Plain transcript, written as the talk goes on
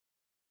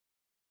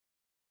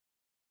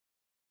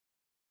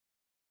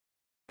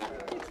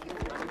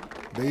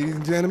Ladies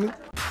and gentlemen,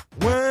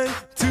 1,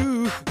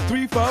 2,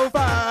 3, 4,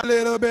 5. A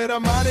little bit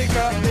of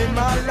Monica in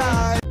my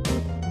life.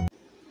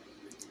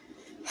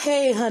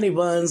 Hey, honey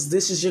buns,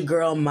 this is your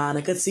girl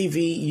Monica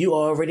TV. You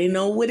already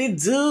know what it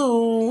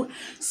do.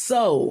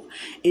 So,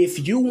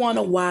 if you want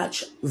to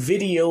watch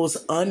videos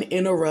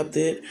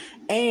uninterrupted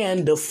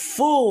and the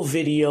full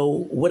video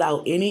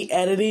without any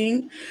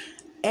editing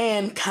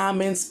and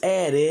comments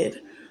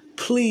added,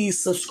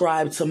 please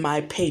subscribe to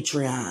my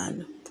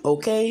Patreon,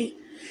 okay?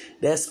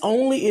 That's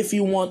only if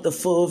you want the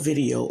full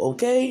video,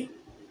 okay?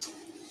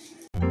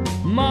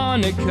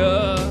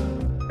 Monica.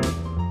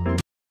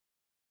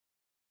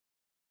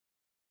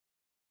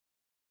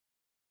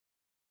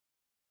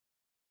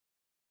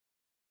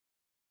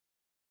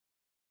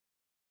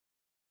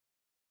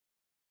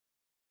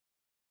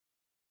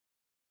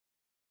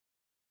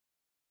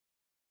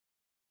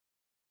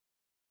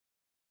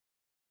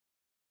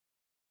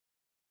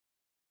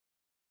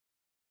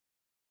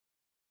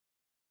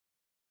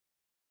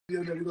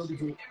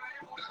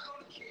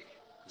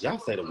 Y'all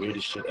say the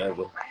weirdest shit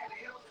ever.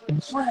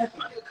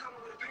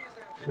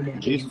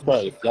 Jesus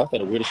Christ, y'all say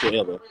the weirdest shit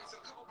ever.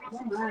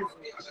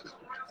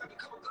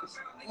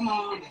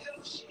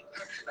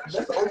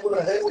 That's the only one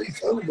I had. What are you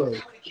talking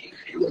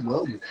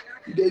about?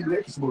 You gave me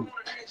extra smoke.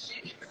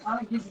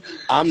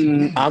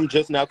 I'm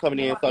just now coming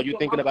in, so you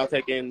thinking about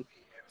taking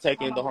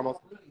the hormones?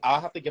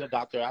 I'll have to get a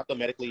doctor. I have to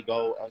medically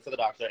go to the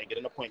doctor and get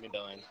an appointment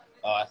done.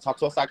 Talk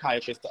to a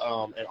psychiatrist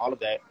and all of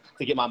that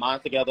to get my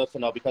mind together to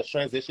know, because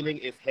transitioning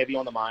is heavy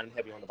on the mind and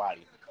heavy on the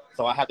body.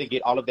 So I have to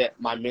get all of that,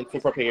 my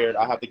mental prepared.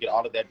 I have to get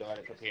all of that done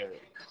and prepared.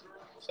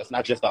 So it's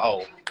not just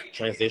the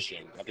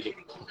transition. I have to get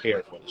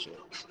prepared for the shit.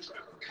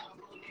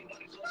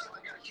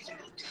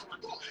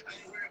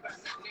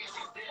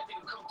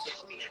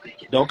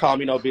 Don't call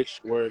me no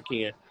bitch word,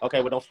 Ken.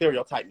 Okay, well, don't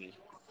stereotype me.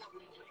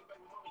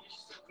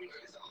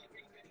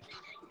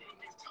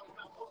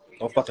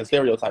 Don't fucking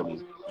stereotype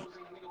me.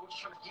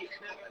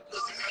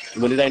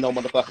 When it ain't no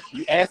motherfucker.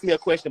 You ask me a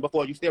question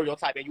before you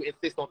stereotype and you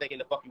insist on thinking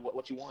the fuck you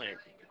what you want.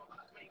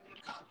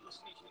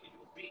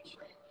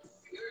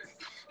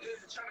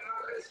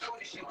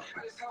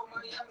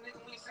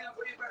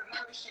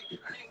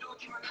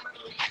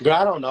 Girl,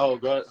 I don't know,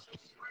 girl.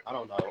 I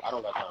don't know. I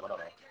don't got time.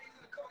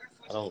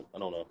 I don't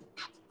know.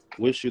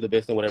 Wish you the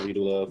best in whatever you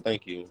do, love.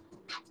 Thank you.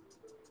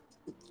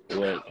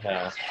 What?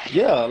 How?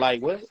 Yeah,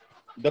 like what?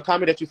 The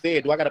comment that you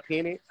said, do I got to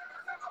pin it?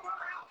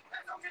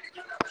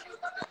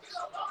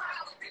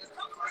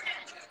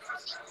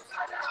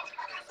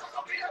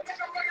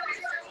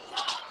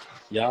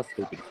 Y'all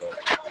stupid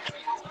fuck.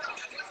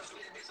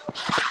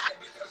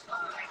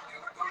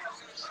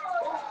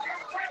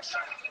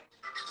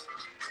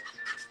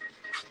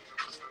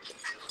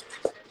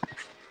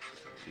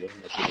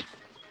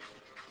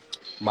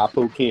 My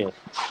poo Ken.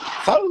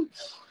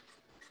 Toast.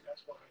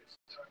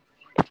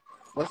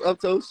 What's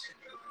up, Toast?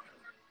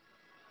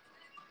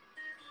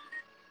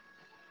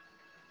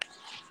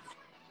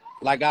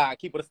 Like God,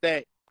 keep it a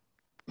stack.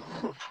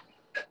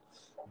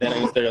 That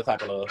ain't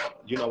stereotyping, love.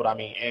 You know what I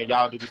mean. And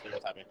y'all do be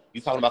stereotyping.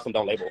 You talking about some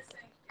don't label.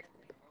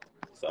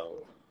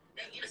 So.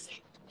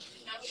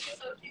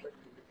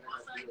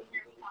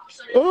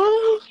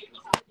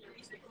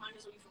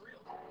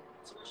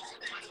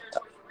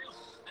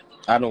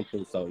 I don't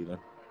think so either.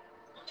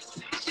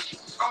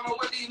 I don't know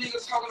what these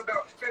niggas talking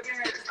about.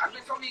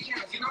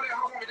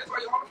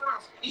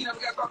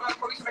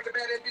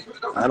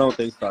 I don't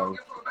think so.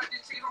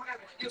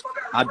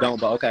 I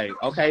don't, but okay.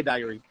 Okay,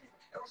 diary.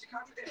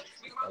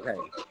 Okay.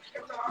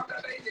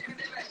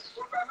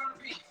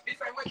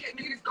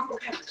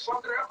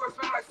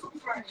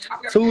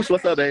 Touche,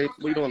 what's up, babe?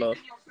 What you doing, love?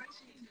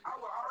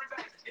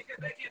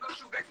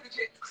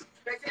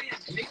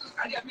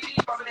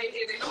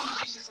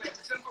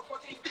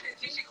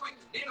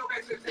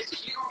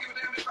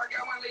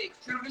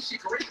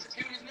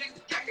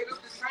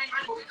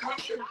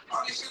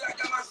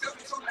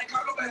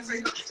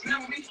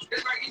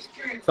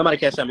 Somebody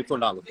cash out me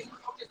 $20.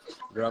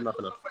 Girl, I'm not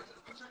gonna.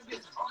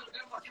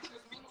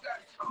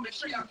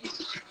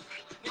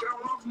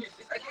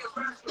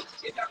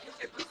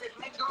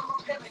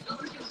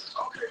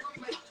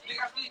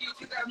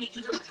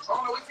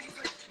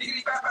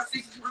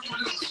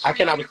 I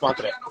cannot respond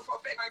to that.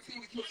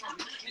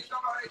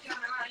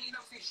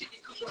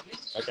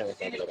 I can't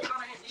respond to that.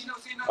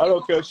 I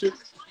don't care shit.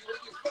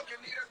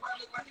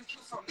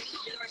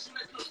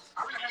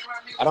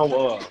 I don't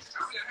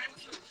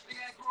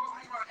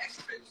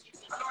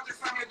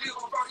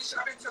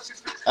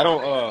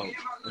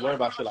worry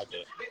about shit like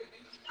that.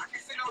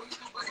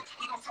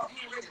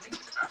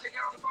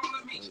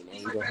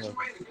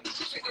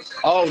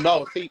 Oh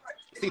no, see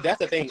that's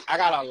the thing. I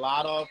got a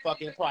lot of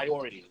fucking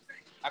priorities.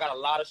 I got a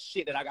lot of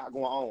shit that I got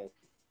going on.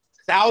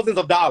 Thousands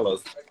of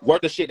dollars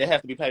worth of shit that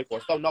has to be paid for.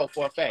 So no,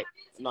 for a fact.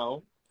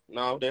 No,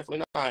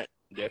 definitely not.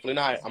 Definitely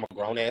not. I'm a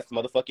grown ass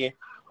motherfucking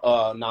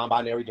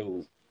non-binary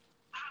dude.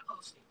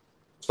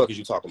 Fuck is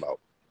you talking about?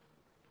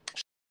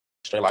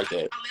 Straight like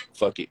that.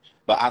 Fuck it.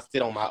 But I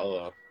sit on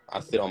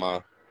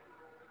my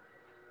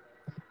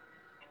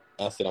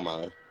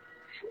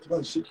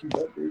Somebody shit you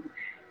up, baby.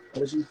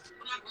 How is she?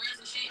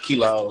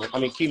 Kilo. I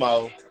mean,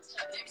 chemo.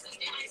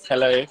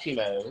 Hello,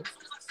 chemo.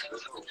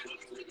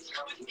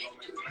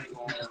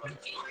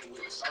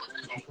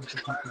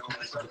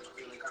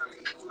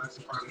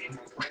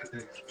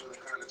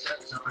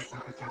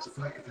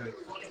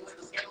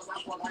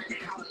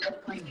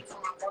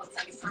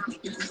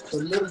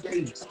 Another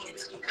day.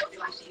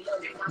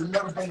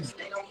 Another day.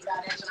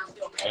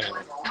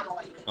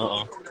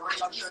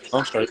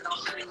 I'm straight.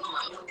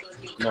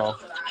 No.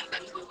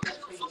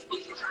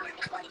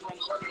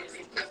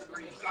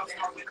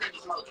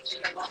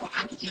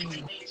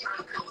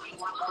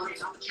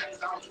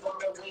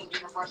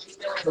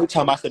 We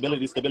talking about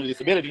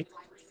stability.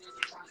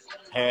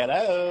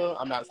 Hello.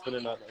 I'm not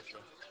spending nothing extra.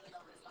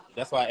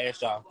 That's why I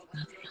asked y'all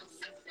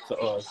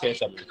to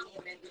cash up me.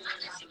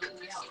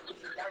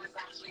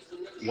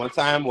 One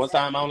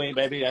time only,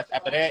 baby. That's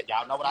after that,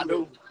 y'all know what I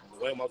do.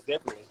 Well, most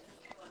definitely.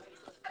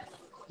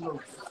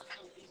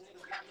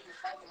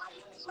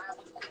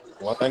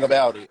 One thing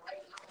about it.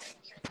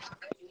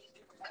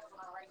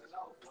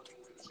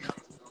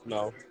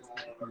 No.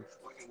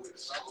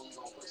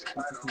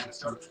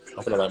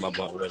 I'm gonna let my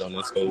blunt wait on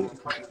this food.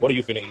 What are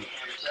you finna eat?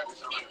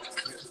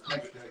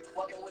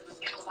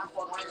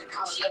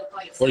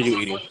 What are you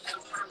eating?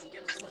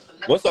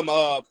 What's some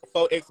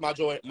 4X my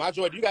joy? My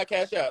joy, do you got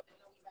cash up?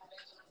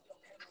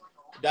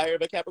 Diary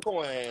of a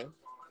Capricorn.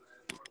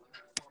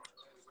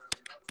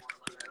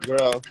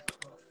 Girl.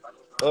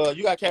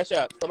 You got cash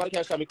out. Somebody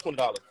cash out me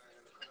 $20.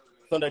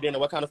 Sunday dinner.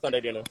 What kind of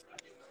Sunday dinner?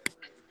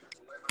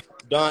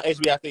 Done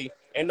HBIC.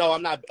 And no,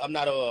 I'm not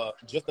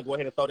just to go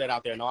ahead and throw that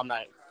out there. No, I'm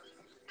not.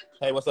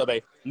 Hey, what's up,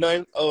 babe?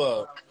 None.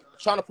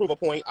 Trying to prove a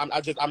point. I'm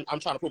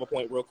trying to prove a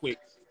point real quick.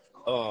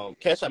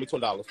 Cash out me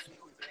 $20.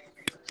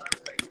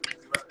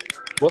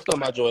 What's up,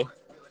 my joy?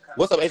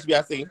 What's up,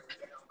 HBIC?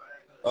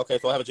 Okay,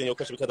 so I have a genuine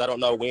question because I don't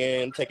know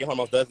when taking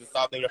hormones does it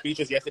soften your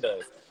features. Yes, it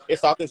does. It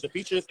softens your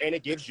features and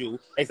it gives you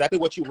exactly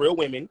what you real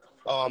women,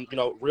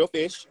 real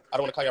fish. I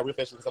don't want to call y'all real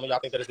fish because some of y'all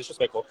think that is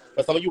disrespectful,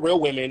 but some of you real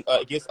women,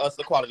 it gives us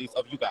the qualities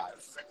of you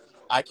guys.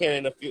 I can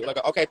in a few,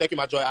 like, okay, thank you,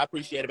 my joy. I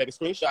appreciate it, baby.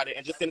 Screenshot it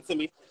and just send it to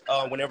me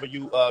whenever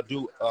you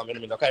do in a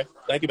minute, okay?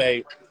 Thank you,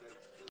 babe.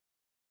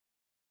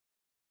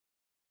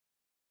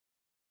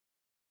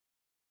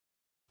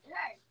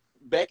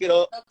 Back it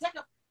up.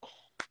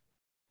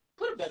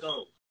 Put it back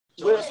on.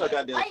 Where's her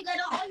goddamn?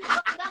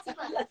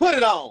 Put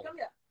it on.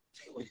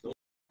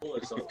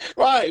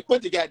 Right,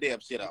 put the goddamn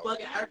shit on.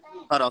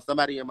 Hold on,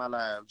 somebody in my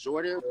live.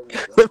 Jordan?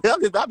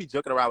 I'll be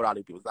joking around with all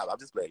these people. Stop, I'm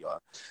just playing, y'all.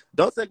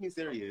 Don't take me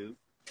serious.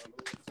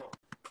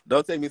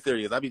 Don't take me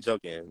serious. I be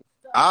joking.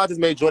 I just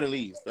made Jordan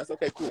leave. That's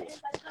okay, cool.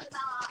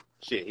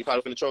 Shit, he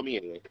probably finna troll me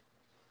anyway.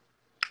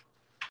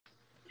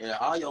 Yeah,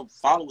 all your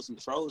followers some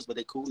trolls, but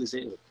they cool as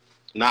hell.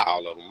 Not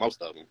all of them,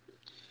 most of them.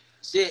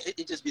 Shit,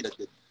 it just be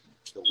the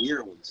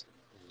weird ones.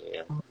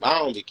 Yeah, I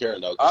don't be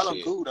caring though. All of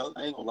them cool though.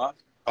 I ain't gonna lie.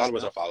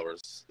 Followers are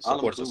followers.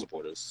 Supporters are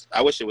supporters.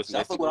 I wish it was messy.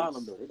 I fuck with all of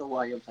them though. They know who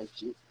I am type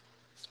shit.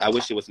 I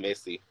wish it was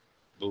messy.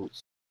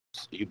 Boots,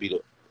 you beat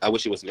up. I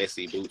wish it was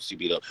messy. Boots, you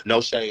beat up.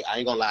 No shade. I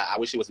ain't gonna lie. I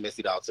wish it was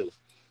messy dog too.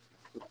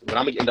 But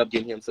I'm gonna end up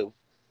getting him too.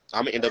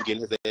 I'm gonna end up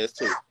getting his ass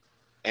too.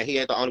 And he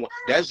ain't the only one.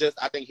 That's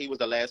just, I think he was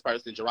the last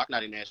person. Jirok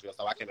not in Nashville,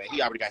 so I came back.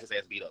 He already got his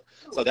ass beat up.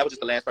 So that was just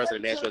the last person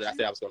in Nashville that I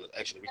said I was going to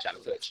actually reach out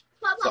and touch.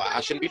 So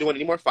I shouldn't be doing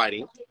any more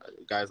fighting.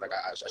 Guys, like,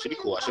 I should be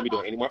cool. I shouldn't be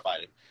doing any more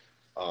fighting.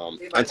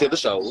 Until the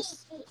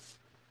shows.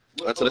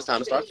 Until it's time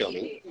to start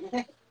filming.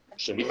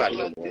 Shouldn't be fighting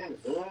no more.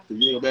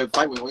 You ain't gonna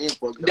fight with me.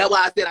 That's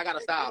why I said I got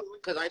to stop.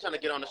 Because I ain't trying to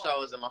get on the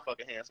shows and my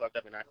fucking hands fucked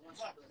up in there.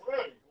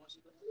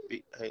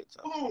 Hey,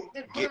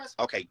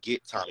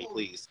 get Tommy,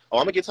 please. Oh,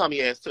 I'm gonna get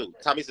Tommy ass too.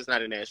 Tommy's just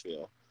not in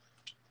Nashville.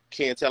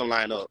 Can't tell him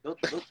line up.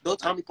 No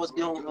Tommy supposed to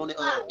be on the.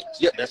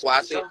 Yeah, that's why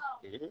I said.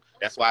 Mm-hmm.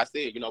 That's why I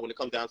said. When it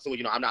comes down to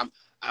it,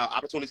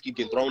 opportunities keep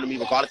getting thrown to me,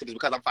 regardless if it's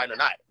because I'm fighting or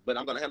not. But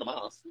I'm gonna handle my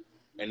house.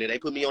 And then they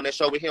put me on that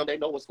show with him. They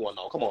know what's going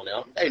on. Come on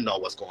now, they know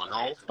what's going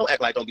on. Don't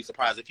act like don't be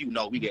surprised if you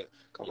know we get.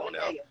 Come on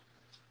now.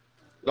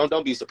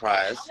 Don't be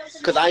surprised.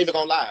 Cause I ain't even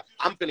gonna lie.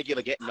 I'm finna give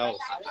a get no.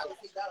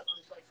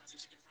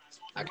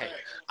 I can't.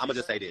 I'm going to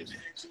just say this.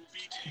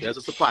 There's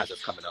a surprise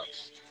that's coming up.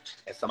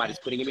 And somebody's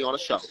putting me on a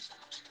show.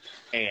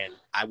 And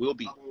I will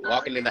be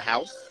walking in the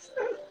house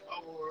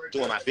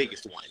doing my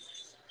biggest one.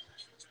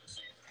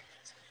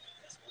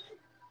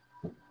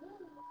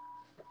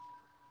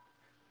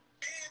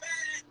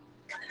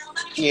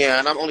 Yeah,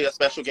 and I'm only a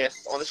special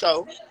guest on the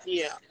show.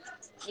 Yeah.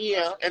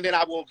 And then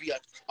I will be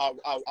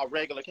a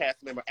regular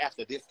cast member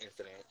after this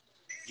incident.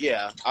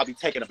 Yeah, I'll be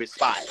taking a big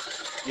spot.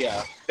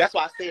 Yeah, that's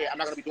why I said I'm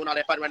not going to be doing all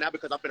that fighting right now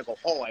because I'm finna go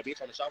hard,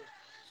 bitch, on the show.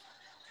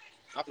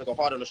 I'm finna go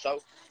hard on the show.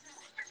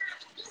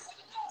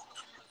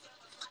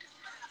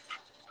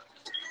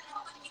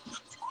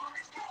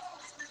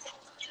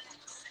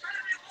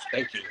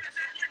 Thank you.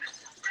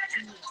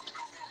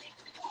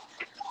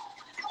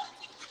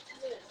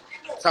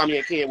 Tommy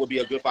and Ken will be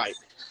a good fight.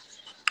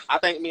 I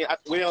think y'all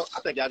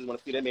just want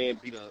to see that man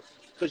beat up.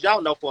 Because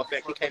y'all know for a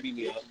fact he can't beat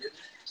me up.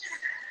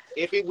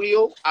 If it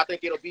will, I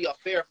think it'll be a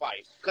fair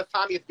fight. Because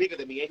Tommy is bigger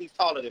than me and he's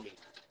taller than me.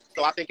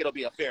 So I think it'll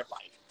be a fair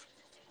fight.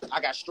 I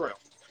got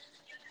strength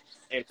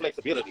and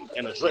flexibility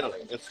and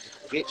adrenaline.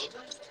 Bitch,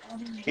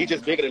 he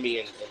just bigger than me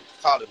and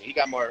taller than me. He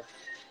got more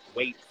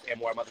weight and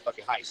more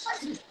motherfucking height.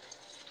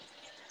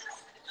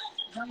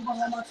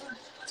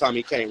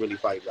 Tommy can't really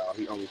fight, y'all.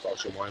 He only fought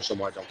Shamar, and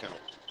Shamar don't count.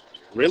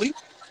 Really?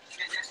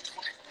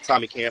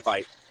 Tommy can't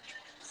fight.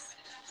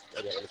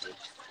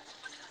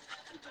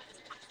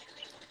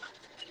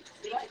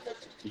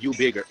 You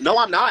bigger. No,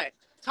 I'm not.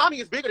 Tommy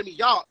is bigger than me,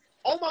 y'all.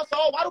 Oh my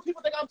soul, why do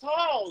people think I'm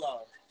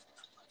tall?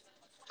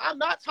 I'm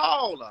not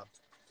tall.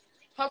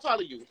 How tall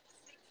are you?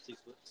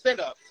 6 foot. Stand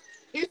up.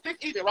 He's 6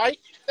 even, right?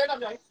 Stand up,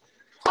 man.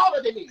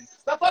 Taller than me.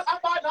 The fuck, I'm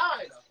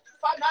 5'9".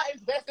 5'9"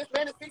 is best. This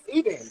man is 6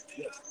 even.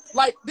 Yes.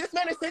 Like, this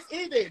man is 6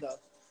 even.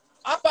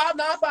 I'm 5'9",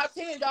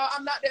 5'10", y'all.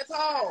 I'm not that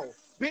tall.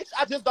 Bitch,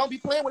 I just don't be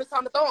playing when it's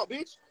time to throw,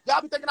 bitch.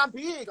 Y'all be thinking I'm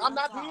big. I'm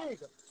not big.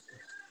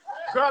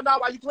 Girl, now,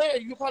 while you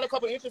playing, you probably a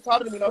couple inches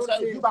taller than me. No,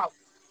 you about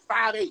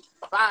 5'8",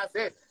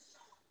 5'7".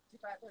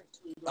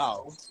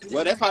 Oh,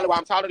 well, that's probably why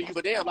I'm taller than you.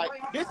 But damn, like,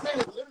 this man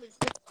is literally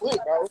 6 foot,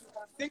 bro.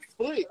 6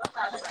 foot.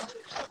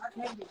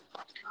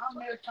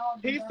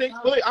 He's 6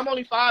 foot. I'm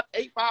only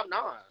 5'8",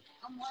 5'9".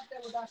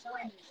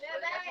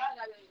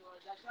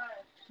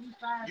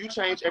 You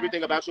change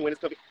everything about you when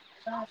it's coming.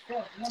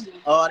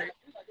 Oh,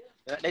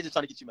 they just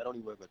trying to get you mad. Don't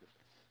even worry about it.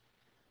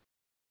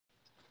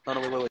 Oh,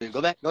 no, wait.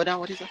 Go back. Go down.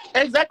 What he said?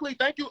 Exactly.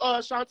 Thank you,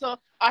 Shanta.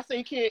 I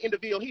seen Ken in the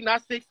video. He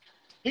not 6.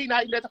 He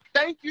not even that.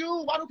 Thank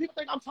you. Why do people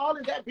think I'm tall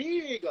and that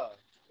big?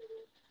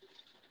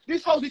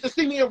 These folks need to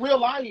see me in real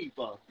life.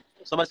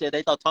 Somebody said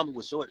they thought Tommy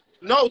was short.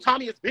 No,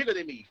 Tommy is bigger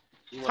than me.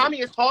 Tommy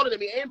is taller than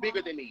me and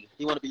bigger than me.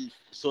 He want to be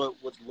short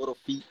with little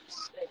feet.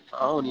 I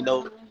don't even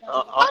know.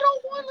 I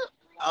don't want to.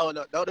 I don't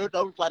know.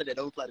 Don't reply to that.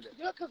 Don't reply to that.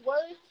 Yeah, because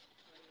what?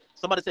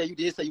 Somebody said you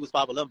did say you was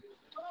 5'11".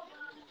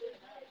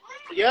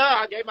 Yeah,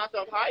 I gave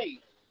myself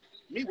height.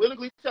 Me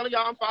willingly telling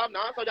y'all I'm 5'9",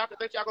 so y'all can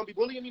think y'all gonna be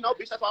bullying me. No,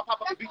 bitch, that's why I pop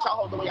up and beat y'all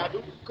hoes the way I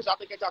do. Because y'all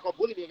think that y'all gonna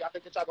bully me and y'all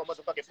think that y'all gonna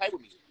motherfucking play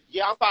with me.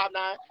 Yeah, I'm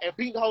 5'9", and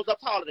beating hoes up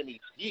taller than me.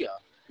 Yeah,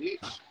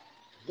 bitch.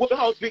 Whooping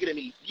hoes bigger than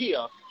me.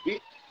 Yeah,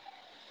 bitch.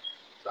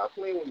 Stop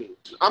playing with me.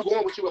 I'm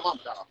going with you and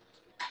mama, dog.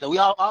 So we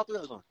all 3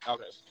 of us on.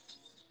 Okay.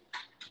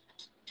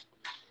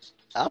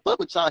 I fuck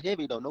with y'all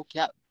heavy though, no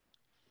cap.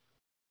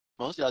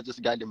 Most of y'all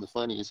just goddamn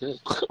funny as hell.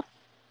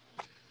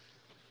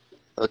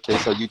 Okay,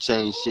 so you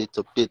changed shit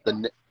to fit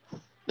the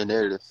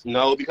narrative.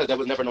 No, because there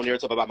was never no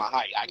narrative about my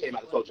height. I came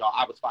out and told y'all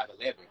I was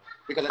 5'11".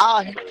 Because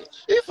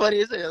it's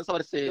funny as hell.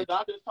 Somebody said the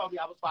doctors told me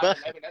I was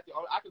 5'11". That's the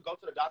only. I could go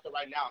to the doctor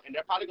right now, and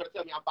they're probably gonna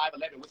tell me I'm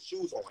 5'11" with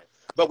shoes on.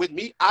 But with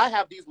me, I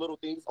have these little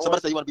things on.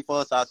 Somebody said you want to be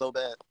fun size so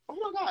bad. Oh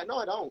my god, no,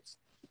 I don't.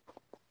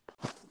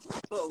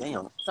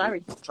 Damn.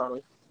 Sorry,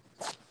 Charlie.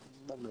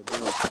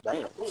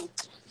 Damn.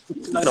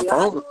 Not a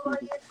phone.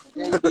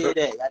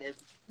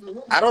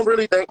 I don't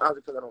really think.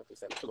 Because I don't think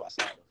so. Go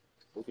outside.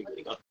 We'll figure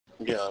it out.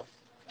 Yeah.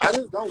 I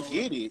just don't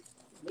get it.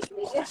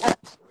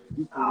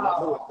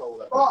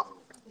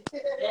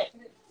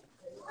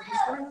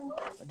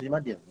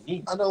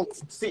 I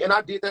don't see, and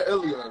I did that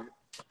earlier.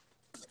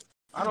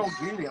 I don't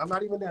get it. I'm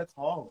not even that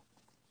tall.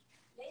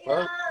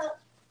 Well,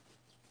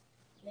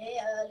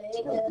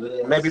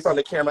 maybe from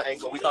the camera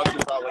angle, we thought he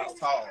was always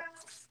tall.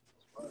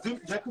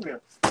 Dude, Jack, come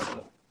here.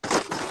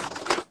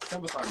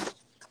 Come beside me.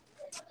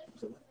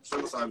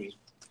 Come beside me.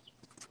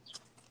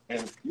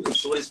 And you look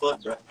short as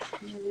fuck, bro.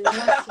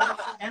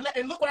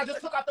 and look what I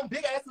just took out them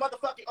big ass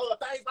motherfucking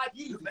things like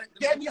you.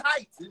 Gave me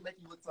height. Didn't make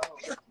you look tall.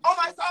 Oh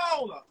my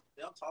soul.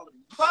 Yeah, I'm taller than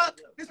you. Fuck.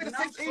 This is the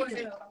 6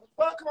 evening.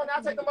 Fuck, come on now,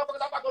 take the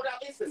motherfuckers off. I go down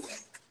instantly.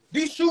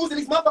 These shoes and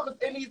these motherfuckers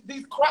and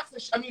these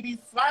Crocs and these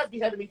slides be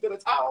having me feeling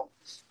tall.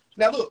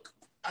 Now look,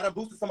 I done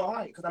boosted some more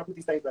height because I put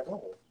these things back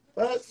on.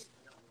 But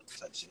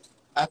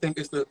I think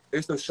it's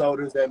the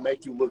shoulders that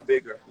make you look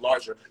bigger,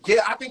 larger.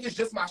 Yeah, I think it's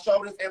just my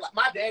shoulders and like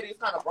my daddy is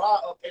kind of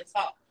broad up at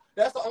top.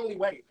 That's the only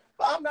way.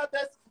 But I'm not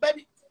that,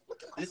 baby.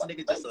 This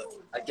nigga just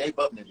a gay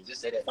buck nigga. Just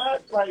say that.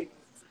 Like,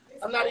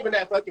 I'm not even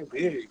that fucking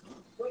big.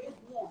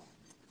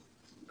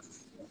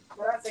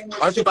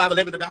 Aren't you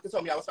 5'11"? The doctor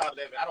told me I was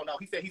 5'11". I don't know.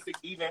 He said he's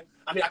 6 even.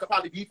 I mean, I could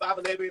probably be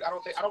 5'11". I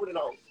don't really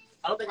know.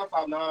 I don't think I'm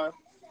 5'9".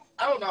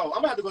 I don't know. I'm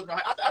gonna have to go to the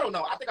I don't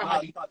know. I think I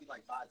might be probably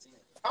like 5'10".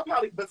 I'm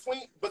probably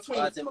between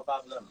 5'10" or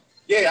 5'11".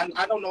 Yeah,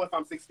 I don't know if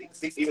I'm 6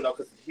 even though,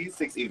 because he's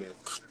 6 even.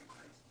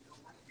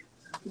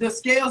 The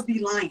scales be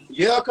lying.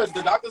 Yeah, because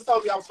the doctors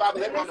told me I was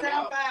 5'11". on the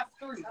mouth.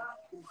 5'3".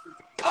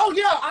 Oh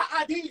yeah,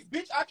 I IDs,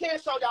 bitch. I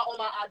can't show y'all on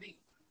my ID.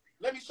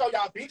 Let me show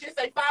y'all, bitch. It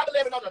say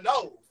 5'11" on the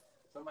nose.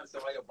 Somebody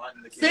said why your body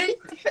looking. See?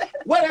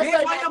 What that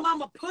say? Why your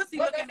mama pussy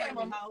What looking that at say,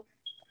 me, mama? hoe?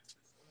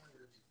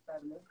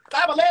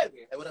 5'11".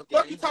 Hey, what up,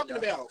 What you talking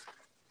about?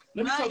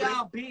 Let me Now cover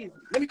y'all this. busy.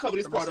 Let me cover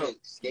this part up.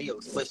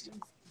 Scales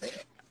question.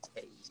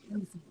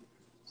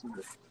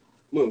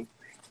 Move.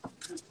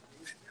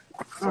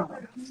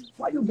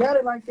 Why you got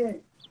it like that?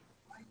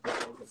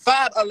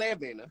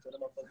 5'11".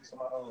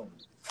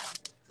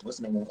 What's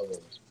the name of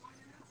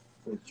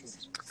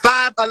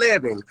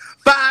 5'11".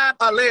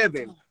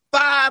 5'11".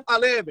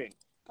 5'11".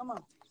 Come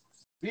on.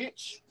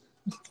 Bitch.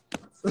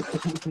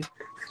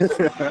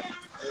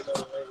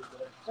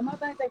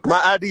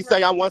 My ID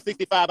say I'm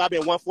 165. I've been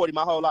 140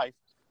 my whole life.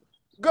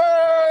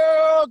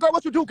 Girl,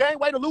 what you do? Gain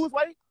weight or lose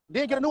weight?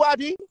 Didn't get a new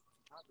ID?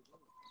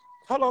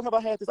 How long have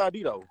I had this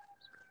ID though?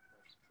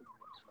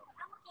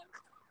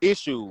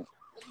 Issue,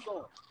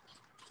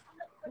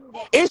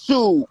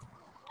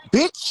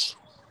 bitch.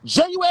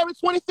 January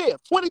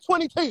 25th,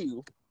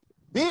 2022.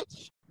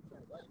 Bitch.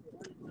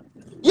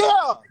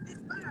 Yeah.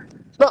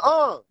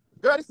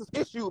 Girl, this is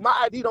issue. My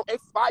ID don't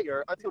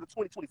expire until the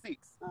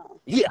 2026.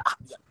 Yeah.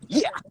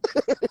 Yeah.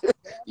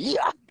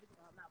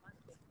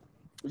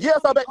 Yeah,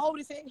 so baby.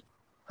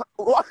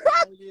 What?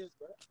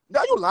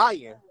 No, you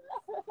lying.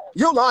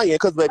 You lying,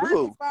 cause baby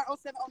who?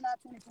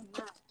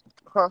 07/09/2029.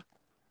 Huh?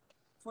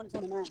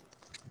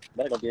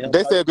 2029.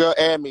 They said girl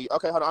and me.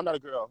 Okay, hold on, I'm not a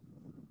girl.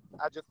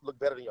 I just look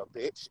better than your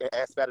bitch and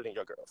ass fatter than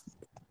your girl.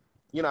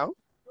 You know?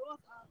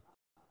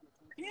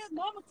 His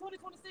mama's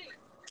 2026.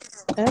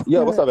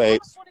 Yeah, what's up,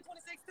 babe?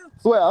 2026 too.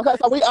 Well, okay,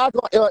 so we are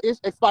going to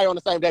expire on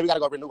the same day. We got to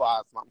go renew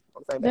ours, mom.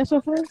 On the same day. That's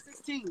your first?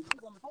 16.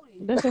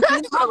 That's your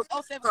first? Mine was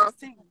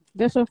 07/16.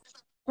 That's your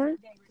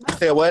first?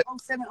 Said what?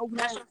 07/09.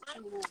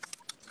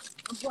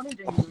 I'm going in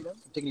January though.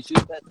 Taking these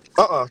shoes back.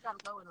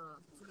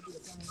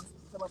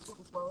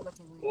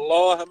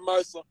 Lord have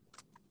mercy.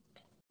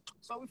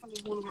 So we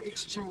finna want to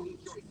exchange.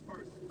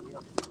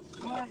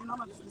 Well, you know,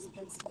 I'm just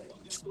 $10.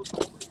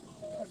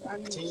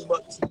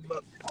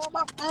 Oh,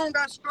 my phone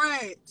got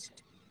scratched.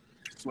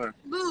 Where?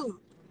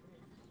 Look.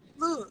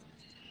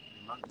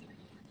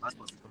 I'm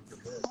supposed to come to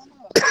bed.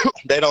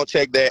 They don't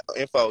check that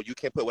info. You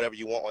can put whatever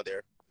you want on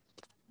there.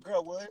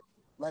 Girl, what?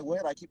 Like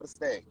what? Like keep it a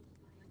stack.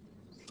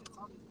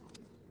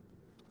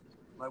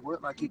 Like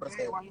what? Like keep it a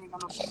stack. Why you ain't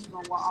got no shoes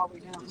on? Walk all the way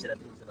down. You said I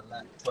think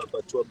it's a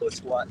lot. 12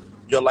 squat.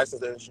 Your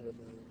license and insurance.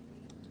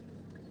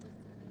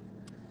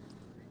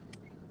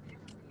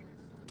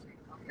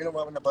 You know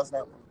what? I'm the bus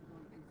now.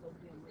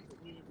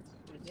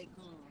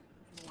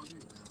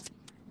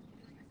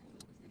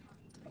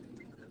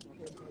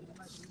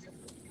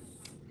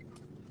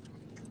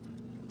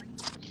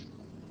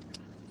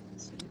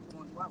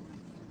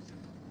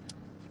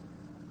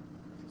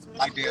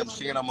 Like damn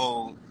shit, I'm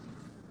on.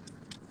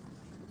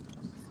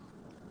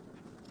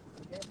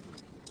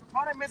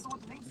 Why they messing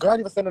with the links? Girl, I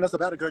even sending us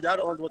about it, girl. Y'all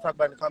the only one talk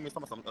about it in the comments.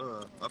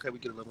 Okay, we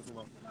get it. Let's move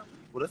on.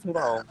 Well, let's move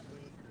on.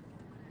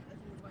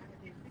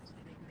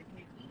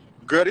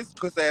 Girl, this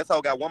pussy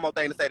asshole got one more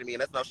thing to say to me,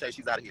 and that's no shade.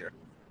 She's out of here.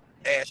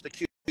 Ash the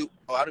cute.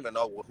 Oh, I don't even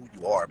know who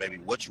you are, baby.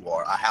 What you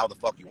are, or how the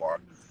fuck you are,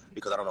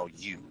 because I don't know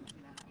you.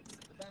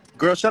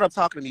 Girl, shut up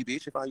talking to me,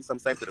 bitch. If I find you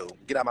something safe to do,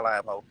 get out my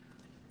live, hoe.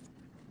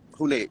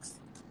 Who next?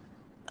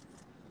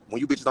 When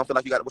you bitches don't feel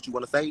like you got what you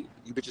want to say,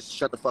 you bitches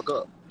shut the fuck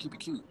up. Keep it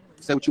cute.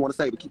 Say what you want to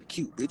say, but keep it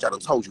cute, bitch. I done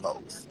told you,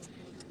 hoes.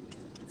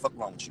 Fuck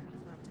wrong with you?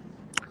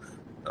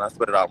 And I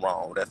spelled it out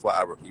wrong. That's why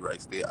I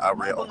erased it. I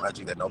read on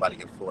IG that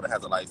nobody in Florida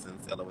has a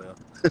license. LOL.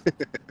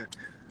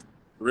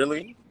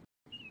 Really?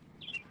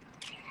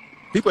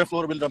 People in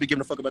Florida really don't be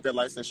giving a fuck about their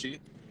license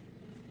shit.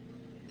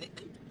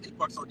 They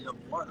park so damn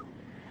far though.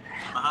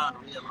 Behind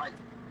the real light.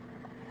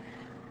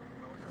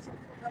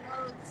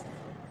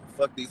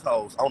 Fuck these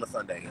hoes on a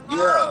Sunday.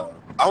 Hello?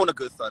 Yeah. On a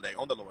good Sunday.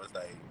 On the Lord's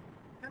Day.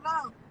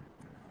 Hello.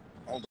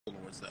 On the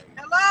Lord's Day.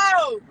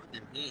 Hello. What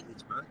them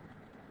heads, bro?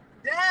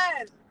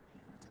 Dad.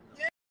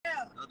 Yeah.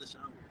 Another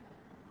shower.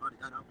 Already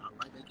got out. I'm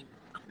right back in.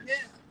 Yeah.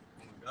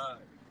 Oh my God.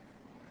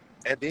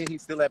 And then he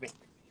still haven't.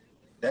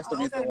 That's the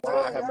reason why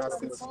I have not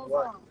seen him.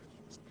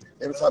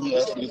 Every time he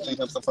asks me to see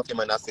him some fucking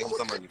might not see him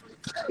some money.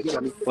 He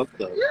got me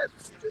fucked up.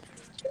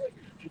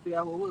 You see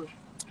how it was?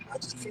 I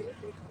just need it.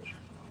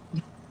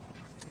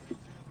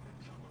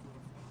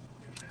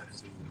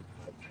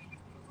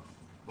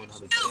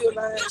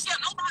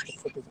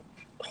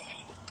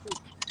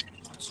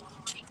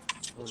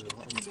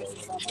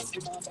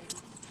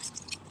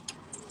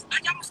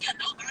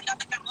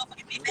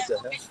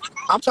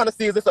 I'm trying to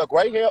see, is this a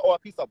gray hair or a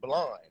piece of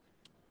blonde?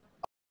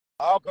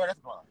 Oh, girl, that's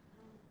blonde.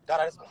 God,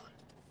 that's blonde.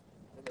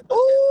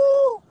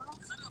 Ooh!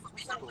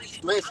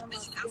 Listen.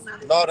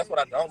 No, that's what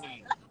I don't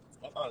need.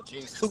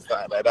 Jeez, too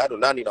fine, baby. I do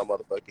not need no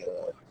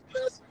motherfucking.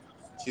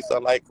 She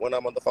sound like when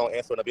I'm on the phone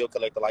answering a bill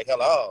collector, like,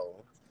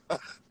 hello.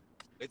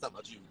 They talking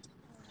about you.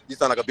 You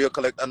sound like a bill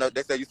collector.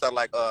 They said you sound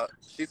like,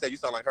 she said you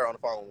sound like her on the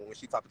phone when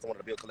she talking to one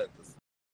of the bill collectors.